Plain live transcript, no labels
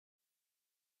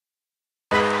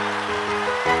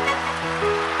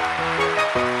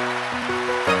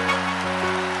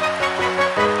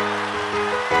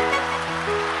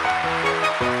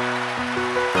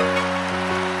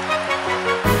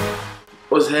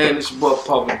saying? It's your boy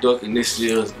Papa Duck, and this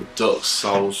is the Duck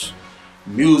Sauce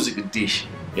Music Edition.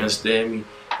 You understand me?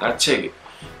 Now check it.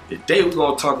 Today we're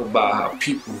gonna talk about how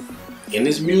people in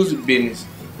this music business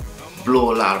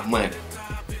blow a lot of money.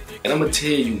 And I'm gonna tell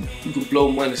you, you can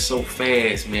blow money so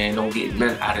fast, man, don't get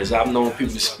nothing out of this. I've known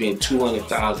people spend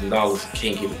 $200,000 and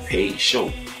can't get a paid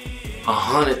show.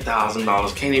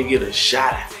 $100,000, can't even get a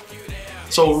shot at.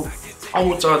 So I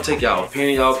want y'all to take y'all pen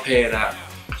and y'all pad out.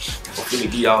 I'm gonna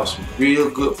give y'all some real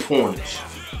good pointers,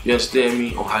 you understand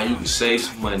me, on how you can save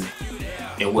some money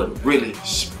and what to really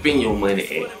spend your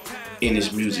money at in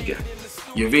this music game.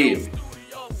 You feel me?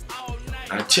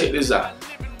 Now check this out.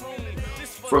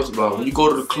 First of all, when you go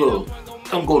to the club,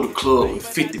 don't go to the club with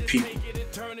 50 people.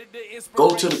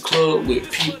 Go to the club with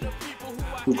people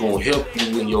who gonna help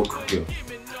you in your career.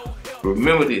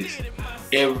 Remember this,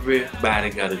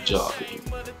 everybody got a job.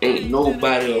 Ain't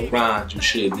nobody around you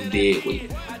should be dead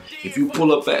with. If you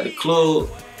pull up at the club,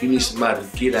 you need somebody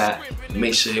to get out and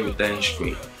make sure everything's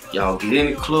straight. Y'all get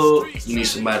in the club, you need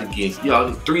somebody to get, y'all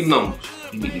need 3 numbers.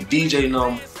 You need the DJ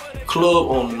number, club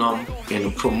owner number, and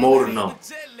the promoter number.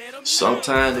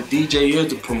 Sometimes the DJ is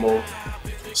the promoter,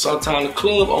 sometimes the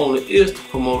club owner is the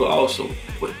promoter also.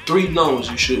 But 3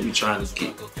 numbers you should be trying to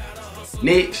get.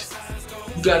 Next,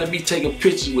 you gotta be taking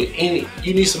pictures with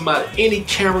you need somebody, any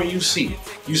camera you see.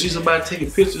 You see somebody taking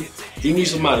pictures, you need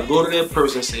somebody to go to that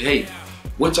person and say, hey,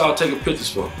 what y'all taking pictures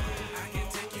for?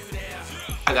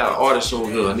 I got an artist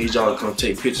over here, I need y'all to come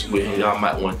take pictures with him. Y'all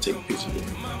might want to take pictures with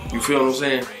him. You feel what I'm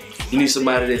saying? You need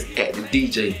somebody that's at the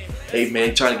DJ. Hey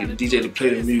man, trying to get the DJ to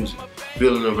play the music,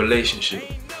 building a relationship.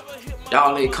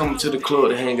 Y'all ain't coming to the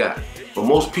club to hang out. But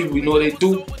most people, you know what they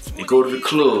do? They go to the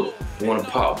club, they want to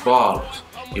pop bottles.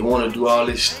 They want to do all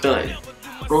this stunting.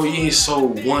 Bro, you ain't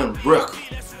sold 1 record.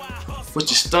 What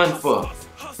you stunting for?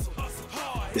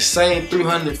 The same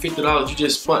 $350 you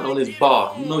just spent on this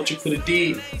bar. You know what you could have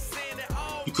did?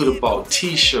 You could have bought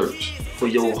t-shirts for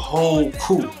your whole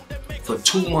crew for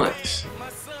 2 months.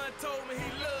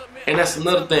 And that's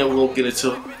another thing we're gonna get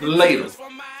into later.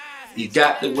 You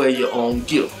got to wear your own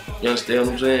gift. You understand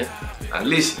what I'm saying? Now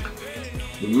listen,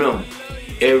 remember,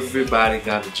 everybody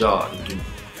got a job to do.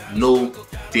 No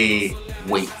dead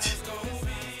weight.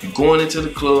 You going into the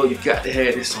club, you got to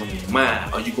have this on your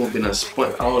mind, or you gonna be done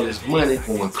spent all this money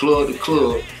going club to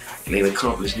club and ain't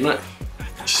accomplish nothing.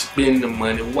 Spend the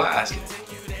money wisely.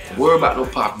 Don't worry about no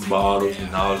popping bottles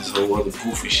and all this whole other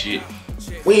goofy shit.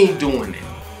 We ain't doing that.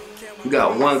 We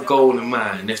got one goal in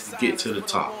mind, and that's to get to the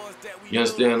top. You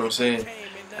understand what I'm saying?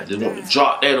 I just want to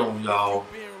drop that on y'all.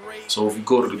 So if you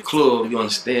go to the club, you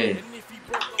understand,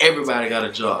 everybody got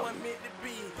a job.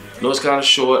 I know it's kind of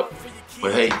short,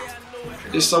 but hey,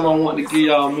 this is something I want to give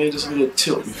y'all, man, just a little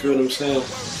tip, you feel what I'm saying?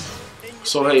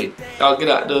 So hey, y'all get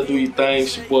out there, do your thing.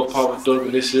 It's your boy Papa Duck,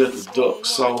 and this is the Duck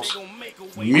Sauce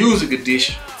Music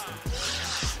Edition.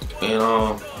 And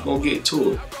we're gonna get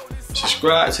to it.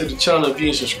 Subscribe to the channel if you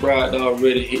ain't subscribed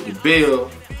already. Hit the bell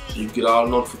so you get all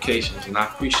notifications, and I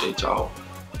appreciate y'all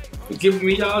for giving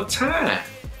me y'all time.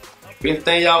 If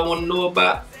anything y'all want to know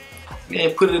about,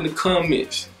 man, put it in the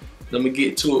comments. Let me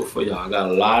get to it for y'all. I got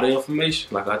a lot of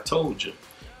information, like I told you.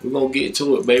 We're gonna get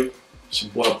to it, baby. It's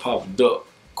your boy Papa Duck.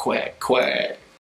 Quack, quack.